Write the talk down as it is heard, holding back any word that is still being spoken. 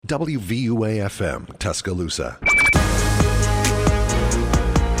WVUA-FM, Tuscaloosa.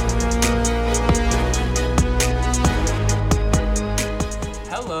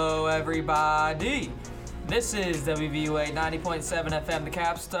 Hello, everybody. This is WVUA 90.7 FM, The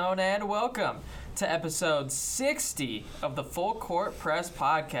Capstone, and welcome to episode 60 of the Full Court Press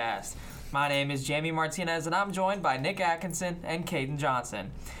Podcast. My name is Jamie Martinez, and I'm joined by Nick Atkinson and Caden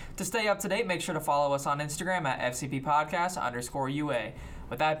Johnson. To stay up to date, make sure to follow us on Instagram at FCPPodcast_UA.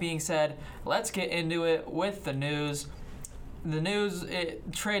 With that being said, let's get into it with the news.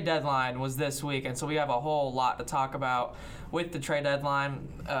 Trade deadline was this week, and so we have a whole lot to talk about with the trade deadline.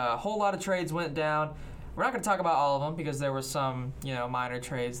 A whole lot of trades went down. We're not going to talk about all of them because there were some, minor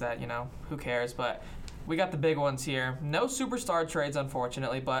trades that, who cares, but we got the big ones here. No superstar trades,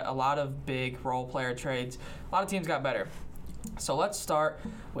 unfortunately, but a lot of big role player trades. A lot of teams got better. So let's start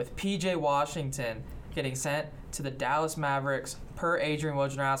with P.J. Washington getting sent to the Dallas Mavericks. Per Adrian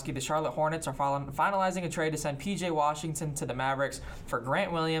Wojnarowski, the Charlotte Hornets are finalizing a trade to send P.J. Washington to the Mavericks for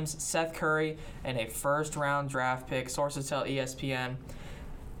Grant Williams, Seth Curry, and a first-round draft pick, sources tell ESPN.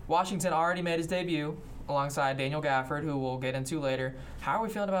 Washington already made his debut alongside Daniel Gafford, who we'll get into later. How are we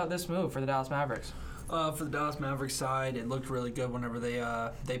feeling about this move for the Dallas Mavericks? For the Dallas Mavericks side, it looked really good whenever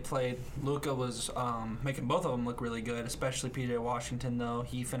they played. Luka was making both of them look really good, especially P.J. Washington, though.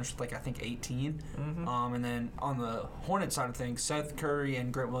 He finished with, 18. Mm-hmm. And then on the Hornets side of things, Seth Curry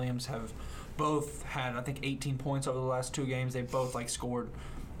and Grant Williams have both had, 18 points over the last two games. They've both, scored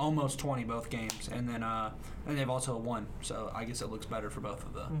almost 20 both games. And then and they've also won. So I guess it looks better for both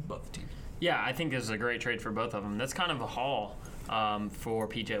the teams. Yeah, I think this is a great trade for both of them. That's kind of a haul for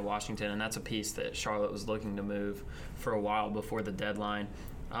P.J. Washington, and that's a piece that Charlotte was looking to move for a while before the deadline.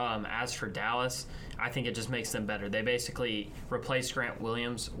 As for Dallas, I think it just makes them better. They basically replaced Grant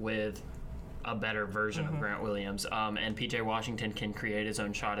Williams with a better version of Grant Williams, and P.J. Washington can create his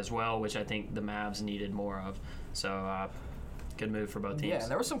own shot as well, which I think the Mavs needed more of. So good move for both teams. Yeah,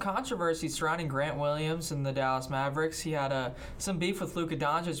 there was some controversy surrounding Grant Williams and the Dallas Mavericks. He had some beef with Luka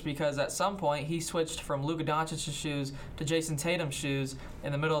Doncic because at some point he switched from Luka Doncic's shoes to Jason Tatum's shoes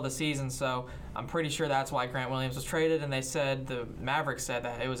in the middle of the season. So I'm pretty sure that's why Grant Williams was traded, and the Mavericks said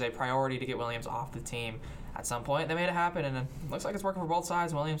that it was a priority to get Williams off the team at some point. They made it happen, and it looks like it's working for both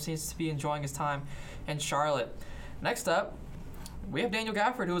sides. Williams seems to be enjoying his time in Charlotte. Next up, we have Daniel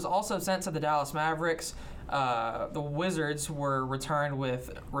Gafford, who was also sent to the Dallas Mavericks. The Wizards were returned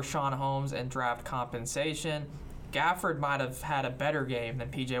with Rashawn Holmes and draft compensation. Gafford might have had a better game than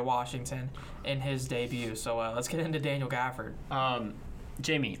P.J. Washington in his debut. So let's get into Daniel Gafford.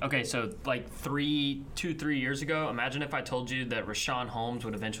 Jamie, okay, so 3 years ago, imagine if I told you that Rashawn Holmes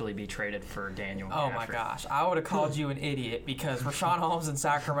would eventually be traded for Daniel Gafford. Oh my gosh, I would have called you an idiot because Rashawn Holmes in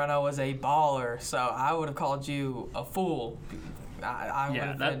Sacramento was a baller, so I would have called you a fool.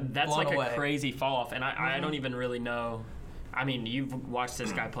 That's like away. A crazy fall off, and I don't even really know. I mean, you've watched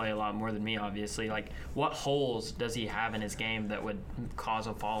this guy play a lot more than me, obviously. What holes does he have in his game that would cause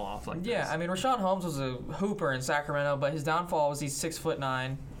a fall off like this? Yeah, I mean, Rashawn Holmes was a hooper in Sacramento, but his downfall was he's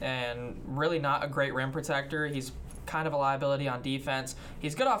 6'9" and really not a great rim protector. He's kind of a liability on defense.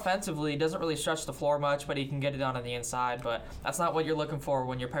 He's good offensively. He doesn't really stretch the floor much, but he can get it on the inside. But that's not what you're looking for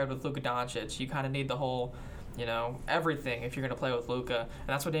when you're paired with Luka Doncic. You kind of need the whole, everything if you're going to play with Luka. And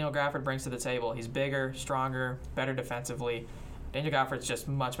that's what Daniel Gafford brings to the table. He's bigger, stronger, better defensively. Daniel Gafford's just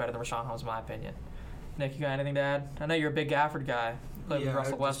much better than Rashawn Holmes, in my opinion. Nick, you got anything to add? I know you're a big Gafford guy. Played with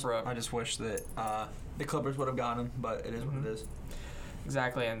Russell Westbrook. I just wish that the Clippers would have gotten him, but it is what it is.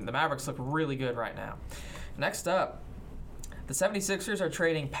 Exactly, and the Mavericks look really good right now. Next up, the 76ers are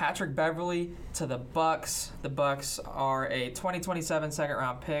trading Patrick Beverley to the Bucks. The Bucks are a 2027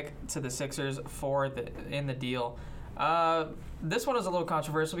 second-round pick to the Sixers in the deal. This one is a little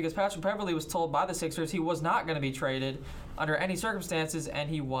controversial because Patrick Beverley was told by the Sixers he was not going to be traded under any circumstances, and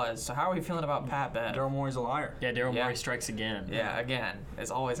he was. So how are we feeling about Pat Bev? Daryl Morey's a liar. Yeah, Daryl Morey strikes again. Yeah, again.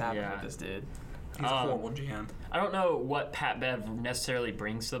 It's always happening with this dude. He's a horrible GM. I don't know what Pat Bev necessarily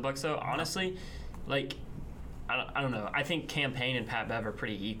brings to the Bucks, though. Honestly, I don't know. I think Campaign and Pat Bev are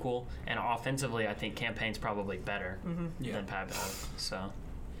pretty equal, and offensively, I think Campaign's probably better than Pat Bev. So,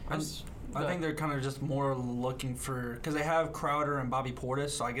 I think they're kind of just more looking for, because they have Crowder and Bobby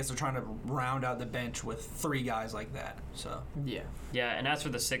Portis, so I guess they're trying to round out the bench with three guys like that. So yeah. And as for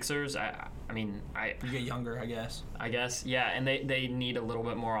the Sixers, you get younger, I guess. Yeah, and they need a little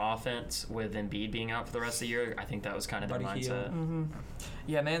bit more offense with Embiid being out for the rest of the year. I think that was kind of their mindset.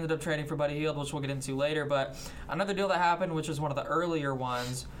 Yeah, and they ended up trading for Buddy Hield, which we'll get into later. But another deal that happened, which was one of the earlier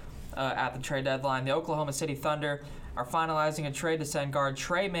ones at the trade deadline, the Oklahoma City Thunder are finalizing a trade to send guard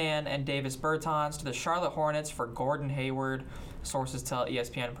Trey Mann and Davis Bertans to the Charlotte Hornets for Gordon Hayward. Sources tell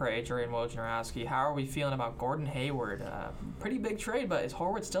ESPN per Adrian Wojnarowski. How are we feeling about Gordon Hayward? Pretty big trade, but is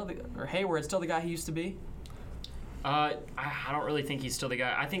Hayward still the guy he used to be? I don't really think he's still the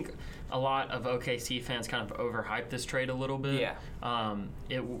guy. I think a lot of OKC fans kind of overhyped this trade a little bit. Yeah.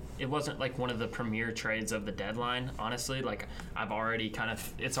 It wasn't like one of the premier trades of the deadline, honestly. Like,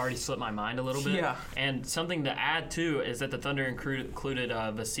 it's already slipped my mind a little bit. Yeah. And something to add, too, is that the Thunder included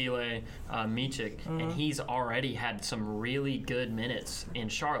Vasile Micic, and he's already had some really good minutes in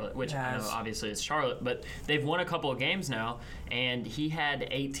Charlotte, which I know obviously it's Charlotte, but they've won a couple of games now, and he had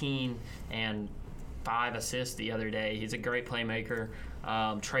 18 and 5 assists the other day. He's a great playmaker.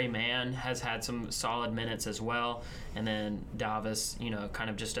 Trey Mann has had some solid minutes as well, and then Davis, kind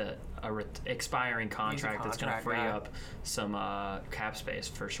of just a expiring contract that's going to free up some cap space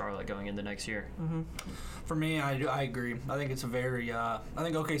for Charlotte going into next year. Mm-hmm. For me, I agree. I think it's a very I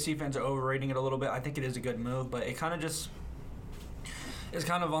think OKC fans are overrating it a little bit. I think it is a good move, but it kind of just is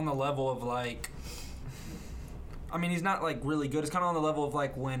kind of on the level of like, I mean, he's not like really good. It's kind of on the level of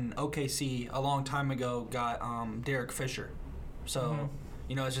like when OKC a long time ago got Derek Fisher. So,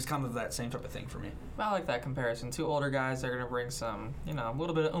 it's just kind of that same type of thing for me. I like that comparison. Two older guys, they're going to bring some, a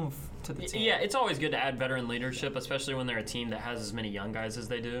little bit of oomph to the team. Yeah, it's always good to add veteran leadership, especially when they're a team that has as many young guys as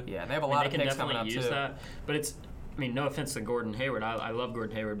they do. Yeah, they have a lot of picks coming up, too. They can definitely use that. But it's, no offense to Gordon Hayward. I love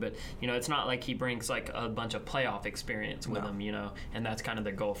Gordon Hayward, but, it's not like he brings, like, a bunch of playoff experience with him, and that's kind of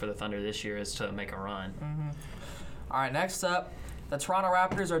the goal for the Thunder this year is to make a run. Mm-hmm. All right, next up. The Toronto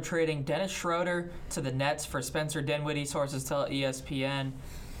Raptors are trading Dennis Schroeder to the Nets for Spencer Dinwiddie, sources tell ESPN.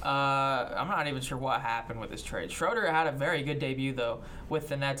 I'm not even sure what happened with this trade. Schroeder had a very good debut, though, with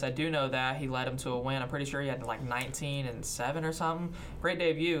the Nets. I do know that. He led them to a win. I'm pretty sure he had like 19 and 7 or something. Great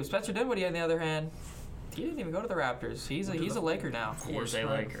debut. Spencer Dinwiddie, on the other hand, he didn't even go to the Raptors. He's a Laker now. Of course, a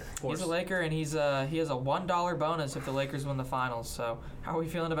Laker. He's a Laker, and he has a $1 bonus if the Lakers win the finals. So, how are we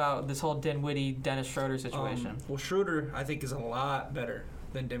feeling about this whole Dinwiddie-Dennis Schroeder situation? Well, Schroeder, I think, is a lot better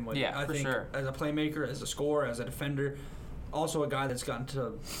than Dinwiddie. Yeah, I think sure. As a playmaker, as a scorer, as a defender, also a guy that's gotten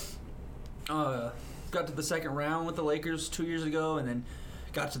to the second round with the Lakers 2 years ago, and then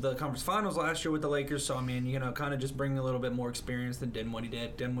got to the conference finals last year with the Lakers. So, kind of just bringing a little bit more experience than Dinwiddie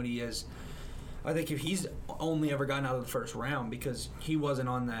did. Dinwiddie is, I think, if he's only ever gotten out of the first round because he wasn't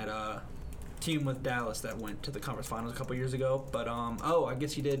on that team with Dallas that went to the conference finals a couple years ago. But I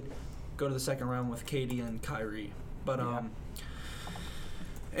guess he did go to the second round with KD and Kyrie. But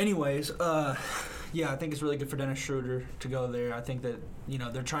anyways, I think it's really good for Dennis Schroeder to go there. I think that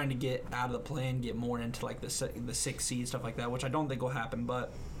they're trying to get out of the play and get more into like the 6th seed, stuff like that, which I don't think will happen.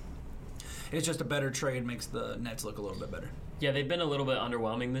 But it's just a better trade, makes the Nets look a little bit better. Yeah, they've been a little bit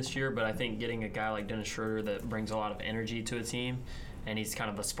underwhelming this year, but I think getting a guy like Dennis Schroeder that brings a lot of energy to a team, and he's kind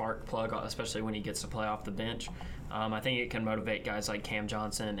of a spark plug, especially when he gets to play off the bench. I think it can motivate guys like Cam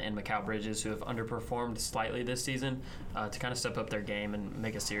Johnson and Mikal Bridges, who have underperformed slightly this season, to kind of step up their game and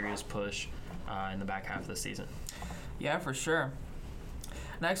make a serious push in the back half of the season. Yeah, for sure.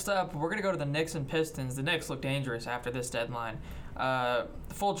 Next up, we're going to go to the Knicks and Pistons. The Knicks look dangerous after this deadline. The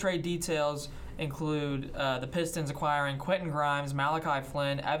full trade details include the Pistons acquiring Quentin Grimes, Malachi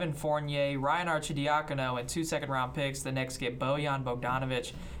Flynn, Evan Fournier, Ryan Arcidiacono, and 2 second-round picks. The Knicks get Bojan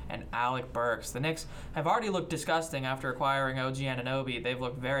Bogdanovic and Alec Burks. The Knicks have already looked disgusting after acquiring OG Anunoby. They've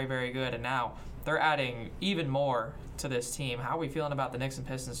looked very, very good, and now they're adding even more to this team. How are we feeling about the Knicks and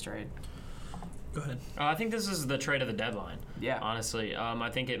Pistons trade? Go ahead. I think this is the trade of the deadline. Yeah. Honestly, I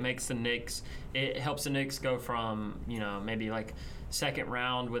think it makes the Knicks. It helps the Knicks go from maybe like second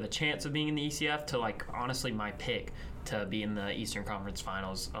round with a chance of being in the ECF to like honestly my pick to be in the Eastern Conference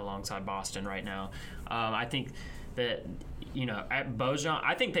Finals alongside Boston right now. I think that at Bojan,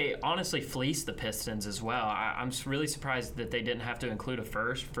 I think they honestly fleeced the Pistons as well. I'm really surprised that they didn't have to include a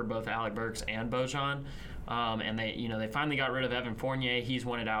first for both Alec Burks and Bojan. And they finally got rid of Evan Fournier. He's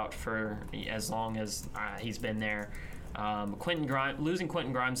wanted out for as long as he's been there. Losing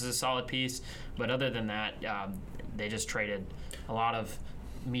Quentin Grimes is a solid piece, but other than that, they just traded a lot of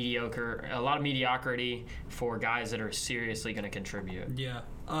mediocrity for guys that are seriously going to contribute. Yeah,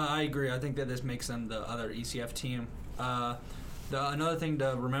 I agree. I think that this makes them the other ECF team. Another thing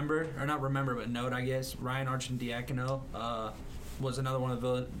to remember, or not remember, but note, I guess, Ryan Arcidiacono was another one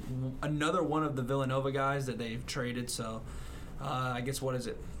of the Villanova guys that they've traded. So, I guess, what is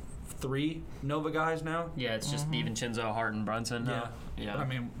it, 3 Nova guys now? Yeah, it's just DiVincenzo, Hart, and Brunson. Yeah. I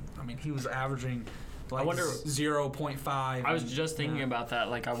mean, he was averaging like I wonder 0.5. I was just thinking about that.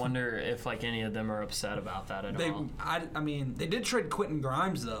 Like, I wonder if like any of them are upset about that at all. I mean, they did trade Quentin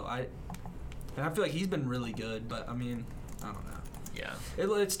Grimes though. And I feel like he's been really good, but I mean, I don't know. Yeah.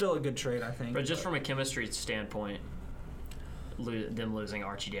 It's still a good trade, I think. But just from a chemistry standpoint, them losing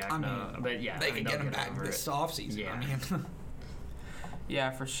Archie Diacono. I mean, but yeah, they could get him back this offseason. Yeah. I mean.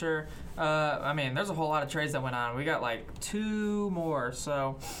 Yeah, for sure. I mean, there's a whole lot of trades that went on. We got like 2 more.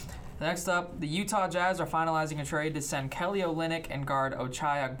 So next up, the Utah Jazz are finalizing a trade to send Kelly Olynyk and guard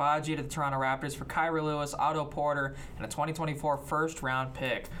Ochai Agbaji to the Toronto Raptors for Kyrie Lewis, Otto Porter, and a 2024 first-round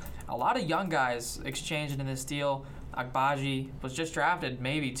pick. A lot of young guys exchanged in this deal. Agbaji was just drafted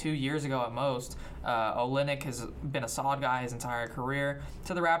maybe 2 years ago at most. Olynyk has been a solid guy his entire career.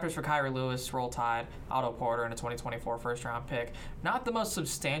 To the Raptors for Kyrie Lewis, Roll Tide, Otto Porter, and a 2024 first-round pick. Not the most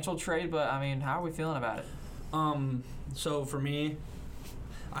substantial trade, but, I mean, how are we feeling about it? So for me,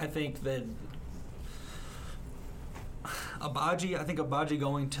 I think that Agbaji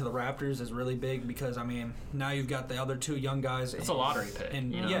going to the Raptors is really big because, I mean, now you've got the other 2 young guys. It's a lottery pick.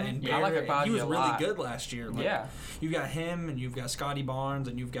 And, you know? and I like Barrett, Agbaji he was a really lot. good last year. Like, Yeah. You've got him, and you've got Scotty Barnes,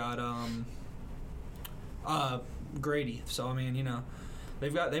 and you've got Grady. So, I mean, you know,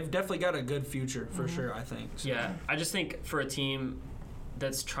 they've definitely got a good future for sure, I think. So. Yeah, I just think for a team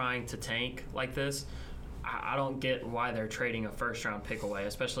that's trying to tank like this, I don't get why they're trading a first-round pick away,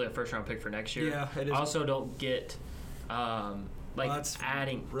 especially a first-round pick for next year. Yeah, it is. I also don't get That's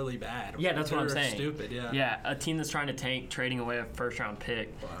adding. really bad. Yeah, that's what I'm They're saying. Stupid, yeah. Yeah, a team that's trying to tank, trading away a first-round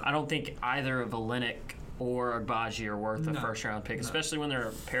pick. Wow. I don't think either of Olynyk or Agbaji are worth a first-round pick, especially when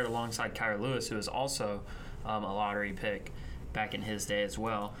they're paired alongside Kyrie Lewis, who is also a lottery pick back in his day as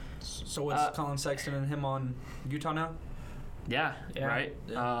well. So what's Colin Sexton and him on Utah now? Yeah, Yeah. right.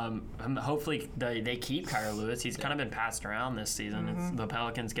 Yeah. Hopefully they keep Kyrie Lewis. He's kind of been passed around this season. The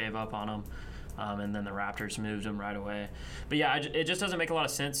Pelicans gave up on him, and then the Raptors moved him right away. But yeah, it just doesn't make a lot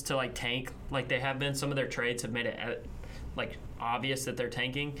of sense to like tank like they have been. Some of their trades have made it like obvious that they're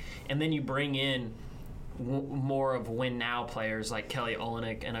tanking, and then you bring in more of win now players like Kelly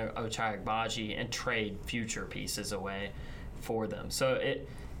Olynyk and Ochai Agbaji and trade future pieces away for them. So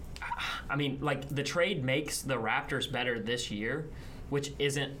I mean, like, the trade makes the Raptors better this year, which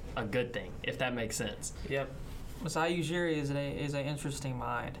isn't a good thing, if that makes sense. Yep. Masai Ujiri is an interesting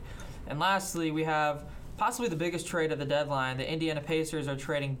mind. And lastly, we have possibly the biggest trade of the deadline. The Indiana Pacers are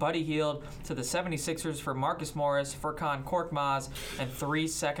trading Buddy Hield to the 76ers for Marcus Morris, Furkan Korkmaz, and 3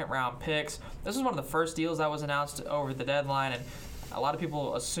 second-round picks. This was one of the first deals that was announced over the deadline, and a lot of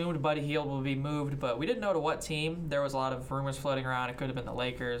people assumed Buddy Hield would be moved, but we didn't know to what team. There was a lot of rumors floating around. It could have been the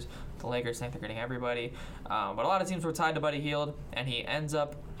Lakers. The Lakers think they're getting everybody. But a lot of teams were tied to Buddy Hield, and he ends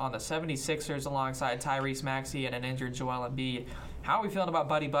up on the 76ers alongside Tyrese Maxey and an injured Joel Embiid. How are we feeling about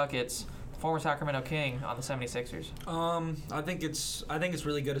Buddy Buckets, former Sacramento King, on the 76ers? I think it's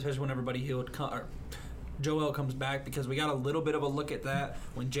really good, especially when everybody Joel comes back, because we got a little bit of a look at that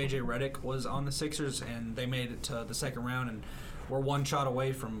when J.J. Redick was on the Sixers and they made it to the second round and were one shot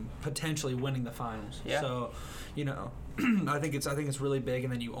away from potentially winning the finals. Yeah. So, you know, I think it's really big,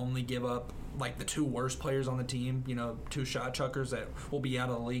 and then you only give up like the 2 worst players on the team, you know, 2 shot chuckers that will be out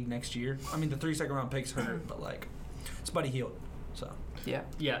of the league next year. I mean, the 3 second round picks hurt, but like it's Buddy Hield. So Yeah.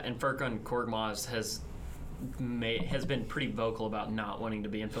 Yeah, and Furkan Korkmaz has been pretty vocal about not wanting to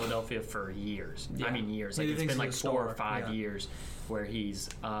be in Philadelphia for years. Yeah. I mean, years. He Like, it's thinks been like he's a 4 or star. 5 Yeah. years where he's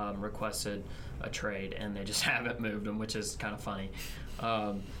requested a trade, and they just haven't moved him, which is kind of funny.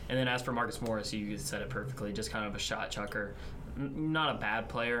 And then as for Marcus Morris, you said it perfectly, just kind of a shot chucker. Not a bad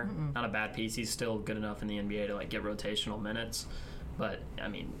player, not a bad piece. He's still good enough in the NBA to like get rotational minutes. But, I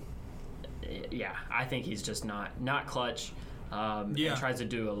mean, yeah, I think he's just not clutch. And tries to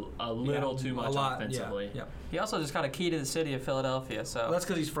do a little too much offensively. Yeah. He also just got a key to the city of Philadelphia, so Well, that's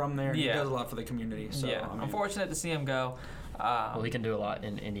because he's from there and he Yeah. does a lot for the community. So, yeah, I mean, unfortunate to see him go. Well, he can do a lot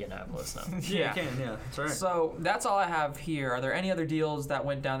in Indianapolis now. Yeah. he can, yeah, that's right. So that's all I have here. Are there any other deals that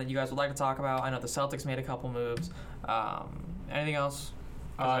went down that you guys would like to talk about? I know the Celtics made a couple moves. Anything else?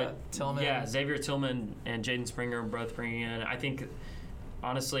 Tillman? Yeah, Xavier Tillman and Jaden Springer both bringing in. I think,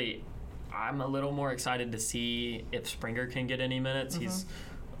 honestly, I'm a little more excited to see if Springer can get any minutes. He's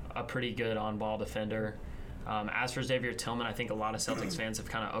a pretty good on-ball defender. As for Xavier Tillman, I think a lot of Celtics fans have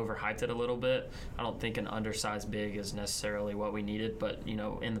kind of overhyped it a little bit. I don't think an undersized big is necessarily what we needed, but, you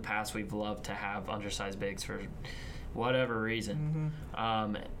know, in the past we've loved to have undersized bigs for whatever reason.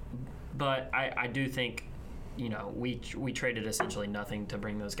 But I do think, you know, we traded essentially nothing to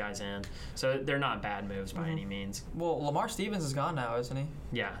bring those guys in. So they're not bad moves by any means. Well, Lamar Stevens is gone now, isn't he?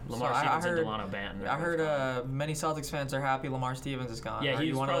 Yeah, Lamar So Stevens and Delano Banton. I heard many Celtics fans are happy Lamar Stevens is gone. Yeah, Are he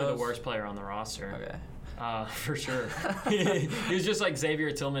you was one of probably the those? worst player on the roster. Okay. For sure. He was just like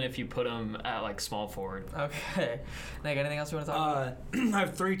Xavier Tillman if you put him at like small forward. Okay. Nick, anything else you want to talk about? I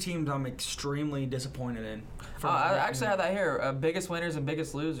have 3 teams I'm extremely disappointed in. I actually have that here. Biggest winners and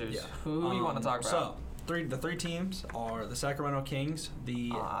biggest losers. Yeah. Who do you want to talk about? So, The three teams are the Sacramento Kings,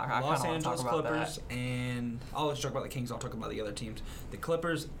 the I Los kinda wanna Angeles talk about Clippers, and I'll just talk about the Kings. I'll talk about the other teams, the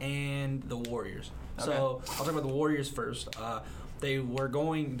Clippers and the Warriors. Okay. So I'll talk about the Warriors first. They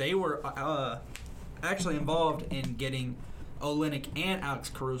were actually involved in getting Olynyk and Alex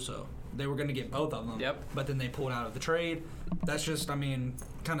Caruso. They were going to get both of them. Yep. But then they pulled out of the trade. That's just, kind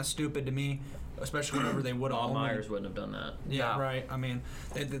of stupid to me, especially whenever they would have. Bob Myers wouldn't have done that. Yeah, No. right.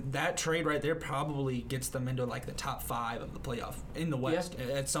 That trade right there probably gets them into like the top 5 of the playoff in the West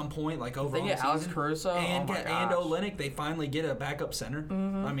at some point, like overall. They get Alex Caruso and oh my and gosh. Olynyk. They finally get a backup center.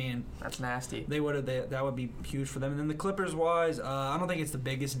 That's nasty. They would have. That would be huge for them. And then the Clippers wise, I don't think it's the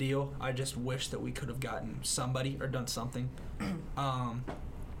biggest deal. I just wish that we could have gotten somebody or done something.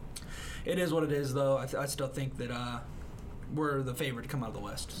 It is what it is, though. I still think that we're the favorite to come out of the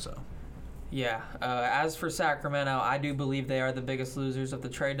West. So. Yeah. As for Sacramento, I do believe they are the biggest losers of the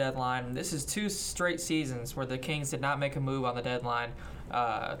trade deadline. This is 2 straight seasons where the Kings did not make a move on the deadline.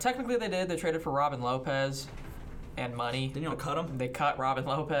 Technically, they did. They traded for Robin Lopez and money. Didn't you cut him? They cut Robin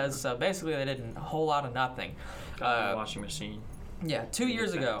Lopez, so basically they did a whole lot of nothing. Got a washing machine. Yeah, 2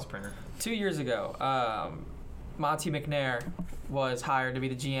 years ago. Printer. 2 years ago, Monty McNair was hired to be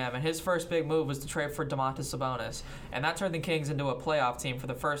the GM, and his first big move was to trade for Domantas Sabonis, and that turned the Kings into a playoff team for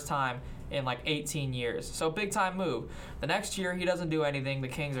the first time in like 18 years. So big time move. The next year he doesn't do anything. The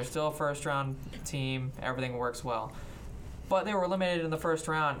Kings are still a first round team. Everything works well. But they were eliminated in the first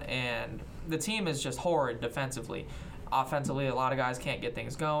round, and the team is just horrid defensively. Offensively, a lot of guys can't get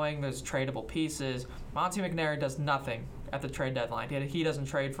things going. There's tradable pieces. Monty McNair does nothing at the trade deadline. He doesn't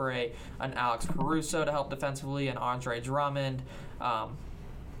trade for an Alex Caruso to help defensively, an Andre Drummond,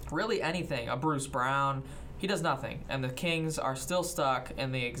 really anything, a Bruce Brown. He does nothing, and the Kings are still stuck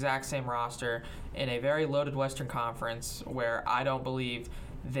in the exact same roster in a very loaded Western Conference where I don't believe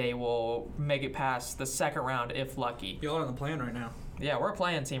they will make it past the second round if lucky. Y'all are on the plan right now. Yeah, we're a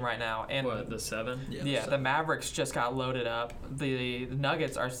playing team right now. And What, the 7? yeah, the Mavericks just got loaded up. The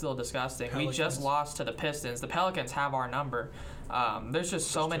Nuggets are still disgusting. Pelicans. We just lost to the Pistons. The Pelicans have our number. There's just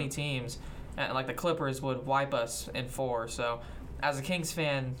so many teams. And like the Clippers would wipe us in 4. So as a Kings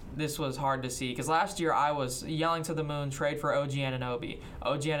fan, this was hard to see. Because last year I was yelling to the moon, trade for OG Anunoby.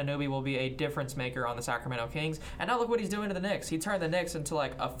 OG Anunoby will be a difference maker on the Sacramento Kings. And now look what he's doing to the Knicks. He turned the Knicks into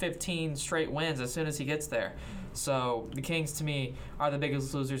like a 15 straight wins as soon as he gets there. So the Kings, to me, are the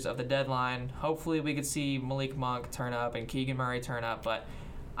biggest losers of the deadline. Hopefully we could see Malik Monk turn up and Keegan Murray turn up, but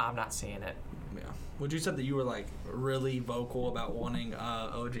I'm not seeing it. Yeah. Would you said that you were like really vocal about wanting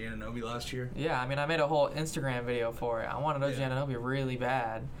OG Anunoby last year? Yeah, I mean, I made a whole Instagram video for it. I wanted OG Yeah. Anunoby really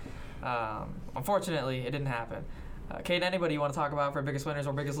bad. Unfortunately, it didn't happen. Kate, anybody you want to talk about for biggest winners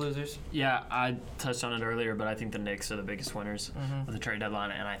or biggest losers? Yeah, I touched on it earlier, but I think the Knicks are the biggest winners of the trade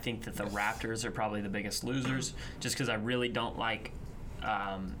deadline, and I think that the Raptors are probably the biggest losers, just because I really don't like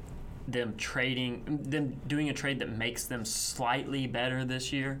them doing a trade that makes them slightly better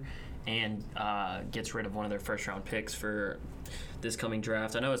this year and gets rid of one of their first-round picks for this coming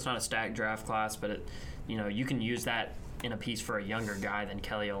draft. I know it's not a stacked draft class, but you can use that in a piece for a younger guy than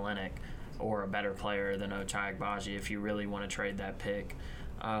Kelly Olynyk, or a better player than Ochai Agbaji if you really want to trade that pick.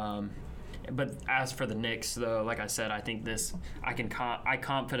 But as for the Knicks, though, like I said, I think I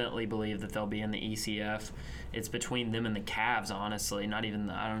confidently believe that they'll be in the ECF. It's between them and the Cavs, honestly. Not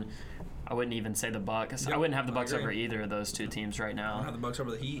even I wouldn't even say the Bucks. Yep, I wouldn't have the I Bucks agree. over either of those two teams right I don't now. have the Bucks over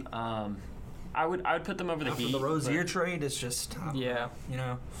the Heat. I would put them over the After Heat. the Rozier trade, it's just Yeah.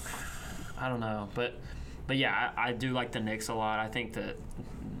 I don't know, but yeah, I do like the Knicks a lot. I think that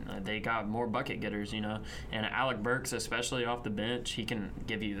they got more bucket getters, and Alec Burks, especially off the bench, he can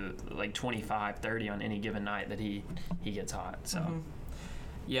give you like 25, 30 on any given night that he gets hot. So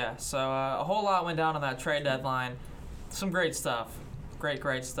Yeah, so a whole lot went down on that trade deadline. Some great stuff.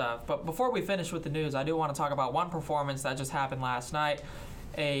 Great stuff. But before we finish with the news, I do want to talk about one performance that just happened last night.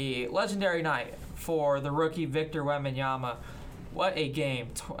 A legendary night for the rookie Victor Wembanyama. What a game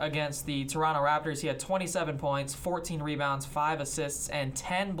against the Toronto Raptors. He had 27 points, 14 rebounds, 5 assists, and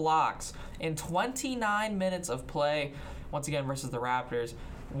 10 blocks in 29 minutes of play, once again versus the Raptors.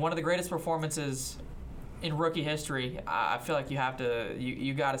 One of the greatest performances in rookie history. I feel like you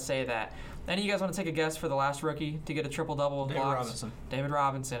got to say that. Any of you guys want to take a guess for the last rookie to get a triple-double with blocks? Robinson. David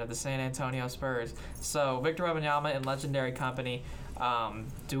Robinson of the San Antonio Spurs. So Victor Wembanyama in legendary company.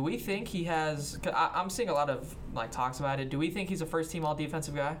 Do we think he has? I'm seeing a lot of talks about it. Do we think he's a first-team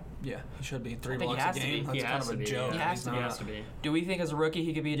All-Defensive guy? Yeah, he should be. 3 I think he blocks has a to game. be. That's He kind has of a to be, joke. He has to be. He has to be. Do we think as a rookie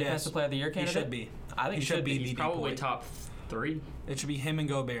he could be a Defensive Player of the Year He candidate? should be. I think He should be. He's BB probably point. top 3. It should be him and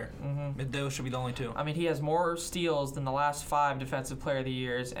Gobert. Those should be the only 2. I mean, he has more steals than the last 5 Defensive Player of the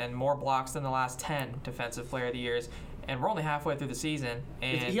Years and more blocks than the last 10 Defensive Player of the Years. And we're only halfway through the season.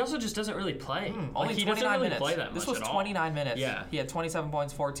 And he also just doesn't really play. Only he 29 doesn't really minutes. play that This much was at all. 29 minutes. Yeah. He had 27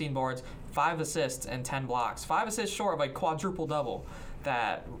 points, 14 boards, 5 assists, and 10 blocks. 5 assists short of a quadruple-double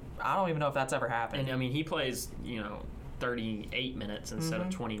that I don't even know if that's ever happened. And, I mean, he plays, 38 minutes instead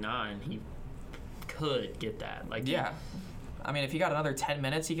of 29. He could get that. Yeah. I mean, if he got another 10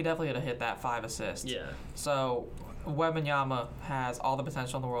 minutes, he could definitely hit that 5 assists. Yeah. So, Wembanyama has all the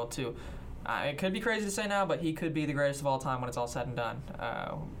potential in the world, too. It could be crazy to say now, but he could be the greatest of all time when it's all said and done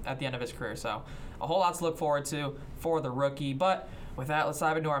at the end of his career. So, a whole lot to look forward to for the rookie. But with that, let's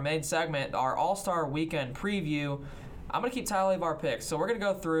dive into our main segment, our All-Star Weekend preview. I'm going to keep tally of our picks. So, we're going to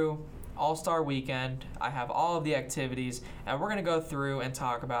go through All-Star Weekend. I have all of the activities, and we're going to go through and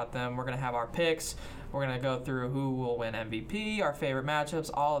talk about them. We're going to have our picks. We're going to go through who will win MVP, our favorite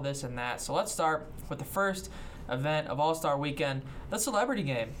matchups, all of this and that. So, let's start with the first event of All-Star Weekend, the Celebrity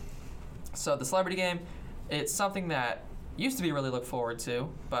Game. So the Celebrity Game, it's something that used to be really looked forward to,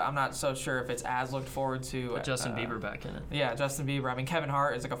 but I'm not so sure if it's as looked forward to. With Justin Bieber back in it. Yeah, Justin Bieber. I mean, Kevin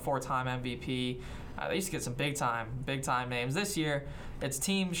Hart is like a 4-time MVP. They used to get some big time names. This year, it's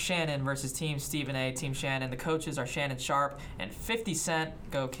Team Shannon versus Team Stephen A. Team Shannon. The coaches are Shannon Sharp and 50 Cent.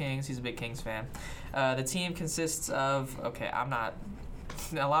 Go Kings. He's a big Kings fan. The team consists of,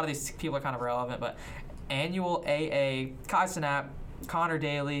 a lot of these people are kind of relevant, but Annual AA, Kai Cenat, Connor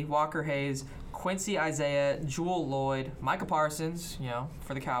Daly, Walker Hayes, Quincy Isaiah, Jewel Lloyd, Micah Parsons,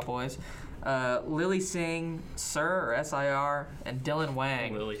 for the Cowboys, Lily Singh, Sir or SIR, and Dylan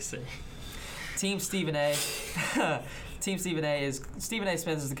Wang. Lily Singh. Team Stephen A. Team Stephen A. is Stephen A.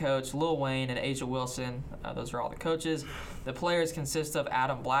 Smith is the coach, Lil Wayne and Asia Wilson. Those are all the coaches. The players consist of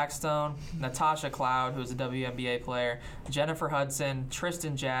Adam Blackstone, Natasha Cloud, who's a WNBA player, Jennifer Hudson,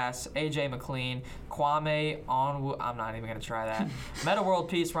 Tristan Jass, AJ McLean, Kwame Onwu. I'm not even gonna try that. Meta World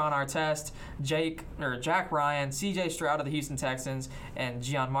Peace, Ron Artest, Jack Ryan, CJ Stroud of the Houston Texans, and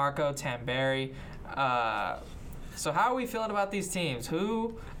Gianmarco Tamberi. So how are we feeling about these teams?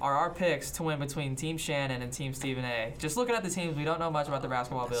 Who are our picks to win between Team Shannon and Team Stephen A? Just looking at the teams, we don't know much about their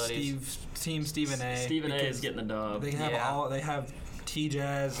basketball abilities. Team Stephen A. Stephen A is getting the dub. They have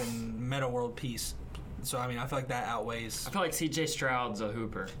T-Jazz and Meta World Peace. So, I mean, I feel like that outweighs. I feel like CJ Stroud's a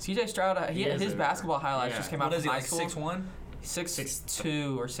hooper. CJ Stroud, his basketball highlights just came out from high school. 6'1"?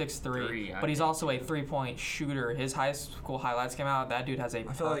 6'2" or 6'3", but he's also a 3-point shooter. His high school highlights came out. That dude has a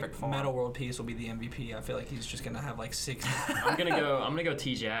perfect form. I feel like Meta World Peace will be the MVP. I feel like he's just gonna have like 6. I'm gonna go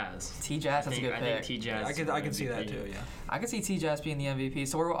T-Jazz. T-Jazz, that's a good pick. I think T-Jazz. I can see that too. Yeah. I can see T-Jazz being the MVP.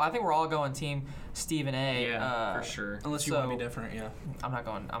 So I think we're all going Team Stephen A. Yeah, for sure. Unless you want to be different, yeah. I'm not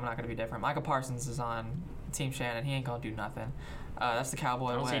gonna be different. Micah Parsons is on Team Shannon. He ain't gonna do nothing. That's the Cowboy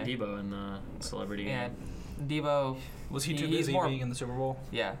way. I don't see Debo in the Celebrity Game. Debo. Was he too busy being in the Super Bowl?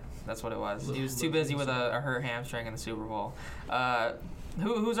 Yeah, that's what it was. He was too busy with a hurt hamstring in the Super Bowl.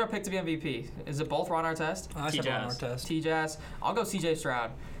 Who's our pick to be MVP? Is it both Ron Artest? I said Ron Artest. T-Jazz. I'll go CJ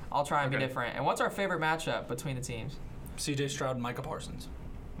Stroud. I'll try and be different. And what's our favorite matchup between the teams? CJ Stroud and Micah Parsons.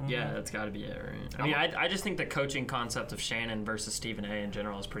 Yeah, that's got to be it, right? I mean, I just think the coaching concept of Shannon versus Stephen A. in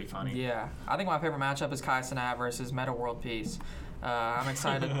general is pretty funny. Yeah. I think my favorite matchup is Kai Cenat versus Meta World Peace. I'm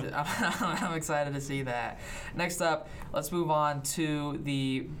excited. I'm excited to see that. Next up, let's move on to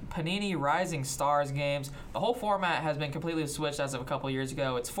the Panini Rising Stars games. The whole format has been completely switched as of a couple years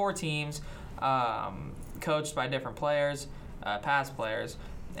ago. It's 4 teams, coached by different players, past players.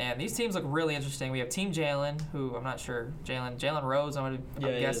 And these teams look really interesting. We have Team Jalen, who I'm not sure, Jalen Rose, I'm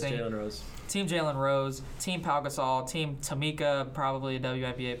guessing. Jalen Rose. Team Jalen Rose, Team Pau Gasol, Team Tamika, probably a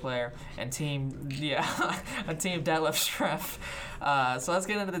WNBA player, and Team Detlef Schrempf. So let's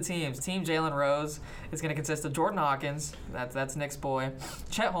get into the teams. Team Jalen Rose is going to consist of Jordan Hawkins, that's Nick's boy,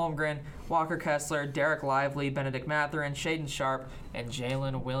 Chet Holmgren, Walker Kessler, Derek Lively, Benedict Mathurin, Shaden Sharp, and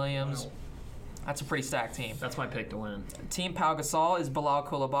Jalen Williams. Wow. That's a pretty stacked team. That's my pick to win. Team Pau Gasol is Bilal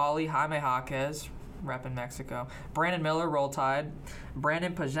Coulibaly, Jaime Jaquez, repping Mexico, Brandon Miller, Roll Tide,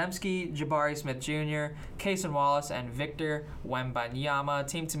 Brandon Pajemski, Jabari Smith Jr., Kaysen Wallace, and Victor Wembanyama.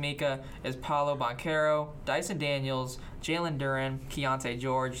 Team Tamika is Paolo Banchero, Dyson Daniels, Jalen Duren, Keontae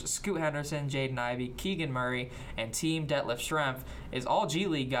George, Scoot Henderson, Jaden Ivey, Keegan Murray, and Team Detlef Schrempf is all G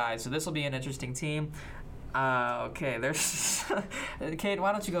League guys, so this will be an interesting team. Okay, there's... Kate,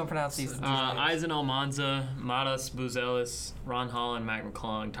 why don't you go and pronounce these names? Eisen Almanza, Matas Buzelis, Ron Holland, Mac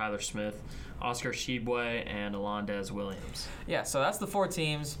McClung, Tyler Smith, Oscar Shibwe, and Alondez Williams. Yeah, so that's the 4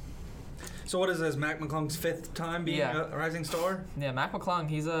 teams. So what is this? Mac McClung's 5th time being a rising star? Yeah, Mac McClung,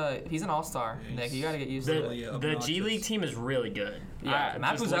 he's an all-star. Nick, you got to get used to it. The G League team is really good. Yeah,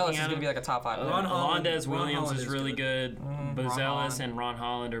 Matt Buzelis is going to be like a top 5 player. Alondez Williams is really good. Mm-hmm. Buzelis and Ron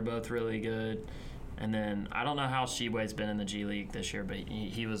Holland are both really good. And then I don't know how Sheway's been in the G League this year, but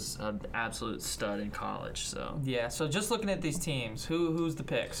he was an absolute stud in college. So yeah. So just looking at these teams, who's the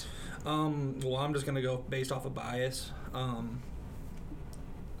picks? Well, I'm just gonna go based off of bias.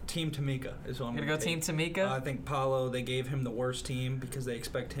 Team Tamika is what I'm gonna go. Team Tamika. I think Paulo, they gave him the worst team because they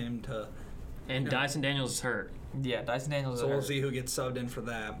expect him to. And Dyson Daniels is hurt. Yeah, Dyson Daniels is hurt. So we'll see who gets subbed in for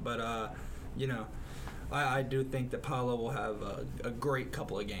that. But I do think that Paulo will have a great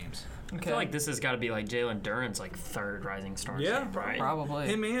couple of games. Okay. I feel like this has got to be like Jalen Duren's like 3rd rising star. Yeah, team, right? Probably.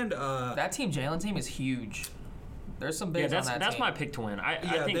 Him and that Jalen team is huge. There's some bigs on that that's team. my pick to win. I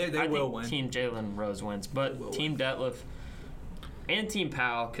think they will win. Team Jalen Rose wins, but Team Detlef and Team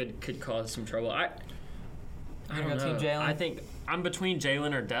Powell could cause some trouble. I don't know. Team Jalen. I think I'm between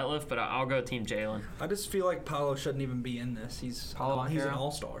Jalen or Detlef, but I'll go Team Jalen. I just feel like Paulo shouldn't even be in this. He's an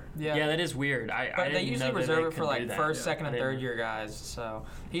all-star. Yeah, that is weird. But they usually reserve it for like first, second, and third year guys. So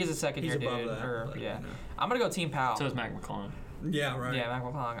he's a second-year dude. I'm gonna go Team Powell. So is Mac McClung. Yeah, right. Yeah, Mac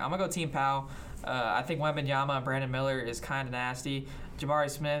McClung. I'm gonna go Team Powell. I think Wembanyama and Brandon Miller is kind of nasty.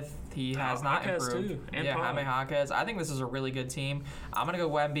 Jabari Smith, he has not improved. Too. And Jaime Jaquez. I think this is a really good team. I'm going to go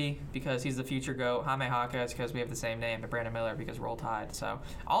Wemby because he's the future GOAT. Jaime Jaquez because we have the same name. And Brandon Miller because Roll Tide. So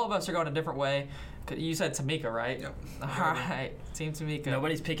all of us are going a different way. You said Tamika, right? Yep. All right. Team Tamika.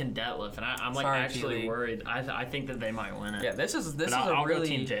 Nobody's picking Detlef, and I'm like actually worried. I think that they might win it. Yeah, this is I'll really,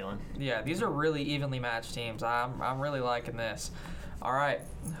 go Team Jalen. Yeah, these are really evenly matched teams. I'm really liking this. All right.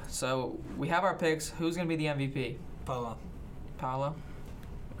 So we have our picks. Who's going to be the MVP? Paulo.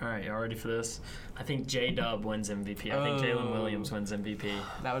 All right, y'all ready for this? I think J-Dub wins MVP. I think Jalen Williams wins MVP.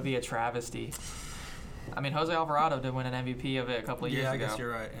 That would be a travesty. I mean, Jose Alvarado did win an MVP of it a couple of years ago. Yeah, I guess you're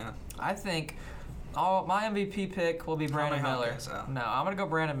right, yeah. I think my MVP pick will be Brandon Miller. No, I'm going to go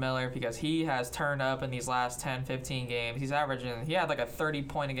Brandon Miller because he has turned up in these last 10, 15 games. He had like a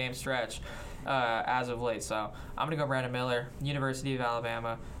 30-point-a-game stretch as of late. So I'm going to go Brandon Miller, University of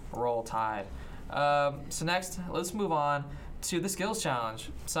Alabama, Roll Tide. So next, let's move on to the Skills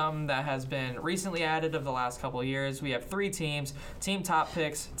Challenge, something that has been recently added of the last couple of years. We have 3 teams: Team Top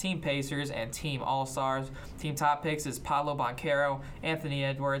Picks, Team Pacers, and Team All-Stars. Team Top Picks is Paolo Banchero, Anthony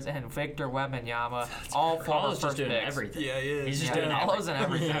Edwards, and Victor Wembanyama, all former first doing picks. Everything. Yeah, he is. He's just doing all those and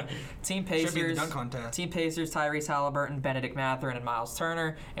everything. Team Pacers, should be the dunk contest. Team Pacers, Tyrese Halliburton, Benedict Mathurin, and Miles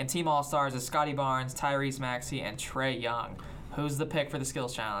Turner. And Team All-Stars is Scotty Barnes, Tyrese Maxey, and Trae Young. Who's the pick for the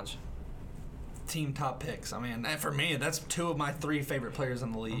Skills Challenge? Team Top Picks. I mean, for me, that's 2 of my 3 favorite players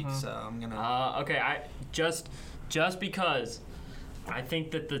in the league. So I'm gonna. Okay, I just because I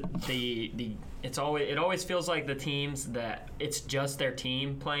think that it always feels like the teams that it's just their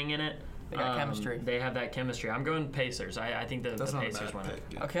team playing in it. They got chemistry. They have that chemistry. I'm going Pacers. I think the Pacers win it.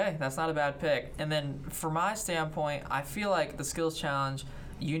 Okay, that's not a bad pick. And then from my standpoint, I feel like the Skills Challenge,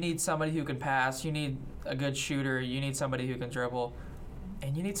 you need somebody who can pass, you need a good shooter, you need somebody who can dribble,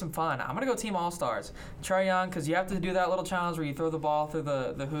 and you need some fun. I'm going to go Team All-Stars. Trae Young, because you have to do that little challenge where you throw the ball through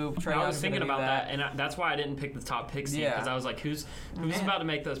the hoop. Trae I was thinking about that, and that's why I didn't pick the top picks team, because I was like, who's about to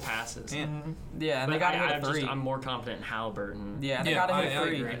make those passes? Yeah, and they got to hit a 3. I'm more confident in Halliburton. Yeah, they got to hit a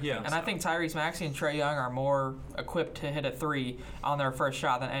 3. Agree. Yeah, and I think Tyrese Maxey and Trae Young are more equipped to hit a 3 on their first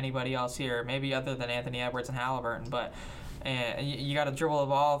shot than anybody else here, maybe other than Anthony Edwards and Halliburton, but... And you got to dribble the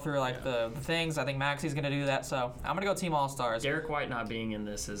ball through the things. I think Maxey's going to do that, so I'm going to go Team All-Stars. Derek White not being in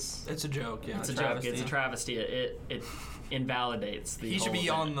this is... It's a joke, yeah. It's a joke. It's a travesty. It invalidates the He should be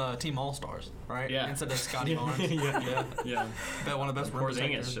on the Team All-Stars, right? Yeah. Instead of Scotty Barnes. Yeah. Bet one of the best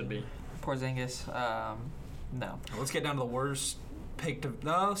Porzingis should be. Porzingis, no. Let's get down to the worst pick to...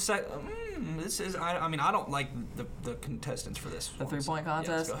 No, this is... I mean, I don't like the contestants for this. The 3-point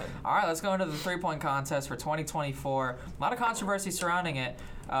contest? Yes, go ahead. All right, let's go into the 3-point contest for 2024. A lot of controversy surrounding it.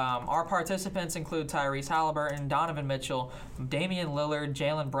 Our participants include Tyrese Halliburton, Donovan Mitchell, Damian Lillard,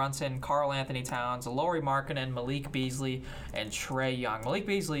 Jalen Brunson, Karl Anthony Towns, Lauri Markkanen, Malik Beasley, and Trae Young. Malik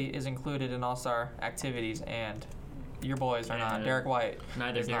Beasley is included in All-Star activities, and... Your boys are not. Derek White.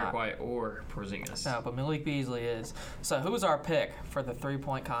 Neither Derek White or Porzingis. No, but Malik Beasley is. So who's our pick for the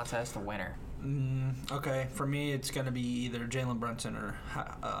 3-point contest winner? Okay, for me, it's going to be either Jalen Brunson or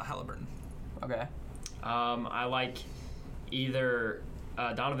Halliburton. Okay. I like either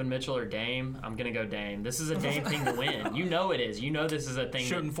Donovan Mitchell or Dame. I'm going to go Dame. This is a Dame thing to win. You know it is. You know this is a thing.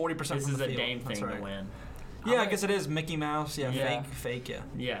 Shooting 40% This from is the a field. Dame thing to win. Yeah, I guess it is Mickey Mouse. Yeah, fake, yeah.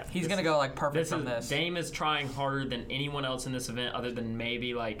 Yeah. He's going to go, perfect from this. Dame is trying harder than anyone else in this event other than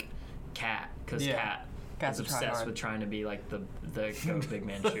maybe, Cat, because Yeah. Cat's is a tryhard. obsessed with trying to be like the go big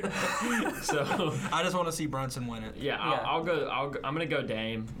man shooter. So I just want to see Brunson win it. yeah, I'm gonna go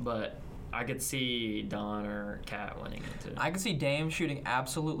Dame, but I could see Don or Cat winning it too. I could see Dame shooting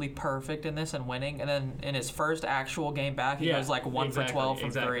absolutely perfect in this and winning, and then in his first actual game back, he goes like 1 for 12 from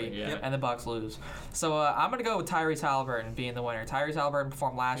three, yeah. and the Bucks lose. So I'm gonna go with Tyrese Halliburton being the winner. Tyrese Halliburton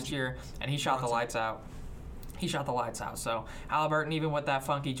performed last year, and he shot the lights out. So Halliburton, even with that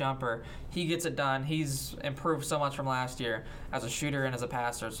funky jumper, he gets it done. He's improved so much from last year as a shooter and as a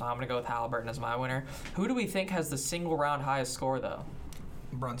passer. So I'm gonna go with Halliburton as my winner. Who do we think has the single round highest score though?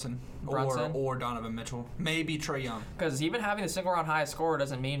 Brunson. Brunson? Or Donovan Mitchell. Maybe Trae Young. Because even having the single round highest score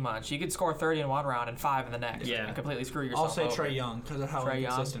doesn't mean much. You could score 30 in one round and 5 in the next, and completely screw yourself. I'll say over. Trae Young because of how Trae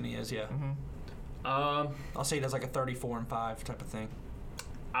Young? inconsistent he is. Yeah. Mm-hmm. I'll say he does like a 34 and 5 type of thing.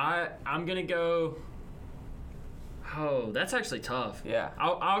 I'm gonna go. Oh, that's actually tough. Yeah.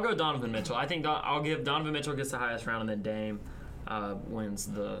 I'll go Donovan Mitchell. I think I'll give Donovan Mitchell gets the highest round, and then Dame wins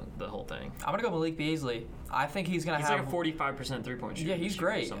the whole thing. I'm gonna go Malik Beasley. I think he's gonna He's have like a 45% 3-point shooter. Yeah, he's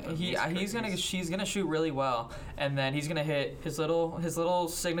great. He's gonna shoot really well, and then he's gonna hit his little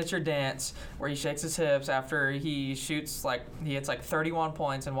signature dance where he shakes his hips after he shoots he hits like 31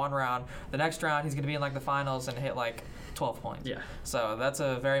 points in one round. The next round he's gonna be in like the finals and hit like 12 points. Yeah. So that's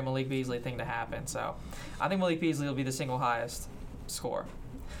a very Malik Beasley thing to happen. So I think Malik Beasley will be the single highest score.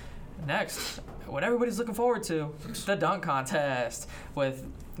 Next, what everybody's looking forward to, the dunk contest with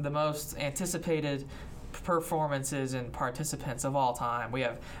the most anticipated performances and participants of all time. We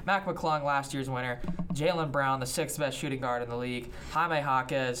have Mac McClung, last year's winner, Jaylen Brown, the 6th best shooting guard in the league, Jaime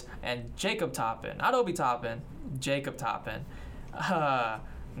Jaquez, and Jacob Toppin. Not Obi Toppin, Jacob Toppin.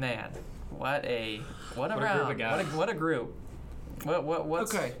 Man, what a round. Group of guys. What a group.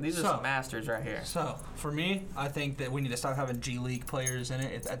 What's Okay, these are some masters right here. So, for me, I think that we need to stop having G League players in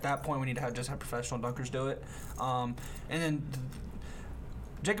it. At that point, we need to just have professional dunkers do it. And then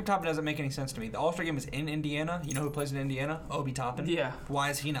Jacob Toppin doesn't make any sense to me. The All-Star game is in Indiana. You know who plays in Indiana? Obi Toppin. Yeah. Why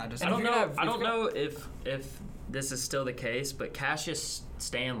is he not just? I don't know if this is still the case, but Cassius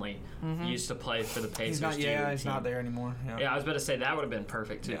Stanley used to play for the Pacers. He's not there anymore. Yeah, I was about to say that would have been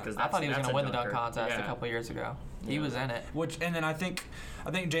perfect too. Because I thought he was going to win the dunk dunker. contest a couple years ago. He was in it. And then I think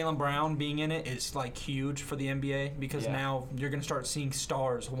Jaylen Brown being in it is like huge for the NBA because now you're going to start seeing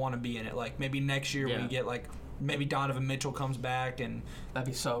stars want to be in it. Like maybe next year we get like maybe Donovan Mitchell comes back and that'd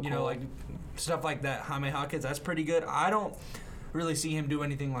be so cool. You know, like stuff like that. Jaime Jaquez, that's pretty good. I don't really see him do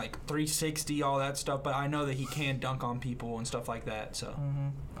anything like 360, all that stuff, but I know that he can dunk on people and stuff like that. So,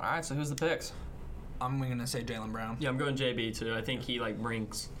 all right. So who's the picks? I'm gonna say Jaylen Brown. Yeah, I'm going JB too. I think he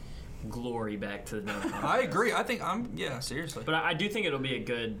brings glory back to the dunk contest. I agree. I think seriously. But I do think it'll be a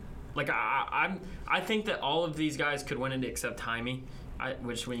good. I think that all of these guys could win it except Jaime,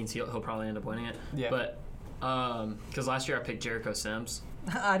 which means he'll probably end up winning it. Yeah. But because last year I picked Jericho Sims.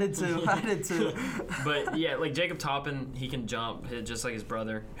 I did too. But yeah, like Jacob Toppin, he can jump just like his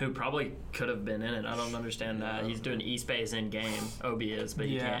brother, who probably could have been in it. I don't understand that. He's doing E-Space in game. Obi is, but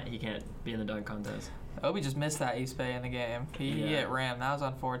he can't be in the dunk contest. Obi just missed that E-Spay in the game. He hit rim. That was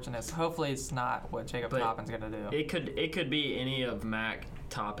unfortunate. So hopefully it's not what Jacob Toppin's gonna do. It could be any of Mac,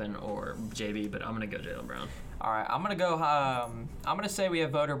 Toppin, or JB, but I'm gonna go Jaylen Brown. All right, I'm gonna go. I'm gonna say we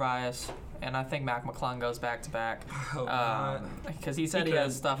have voter bias, and I think Mac McClung goes back to back because he said he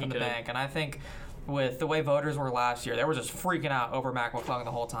has stuff in the bank, and I think with the way voters were last year, they were just freaking out over Mac McClung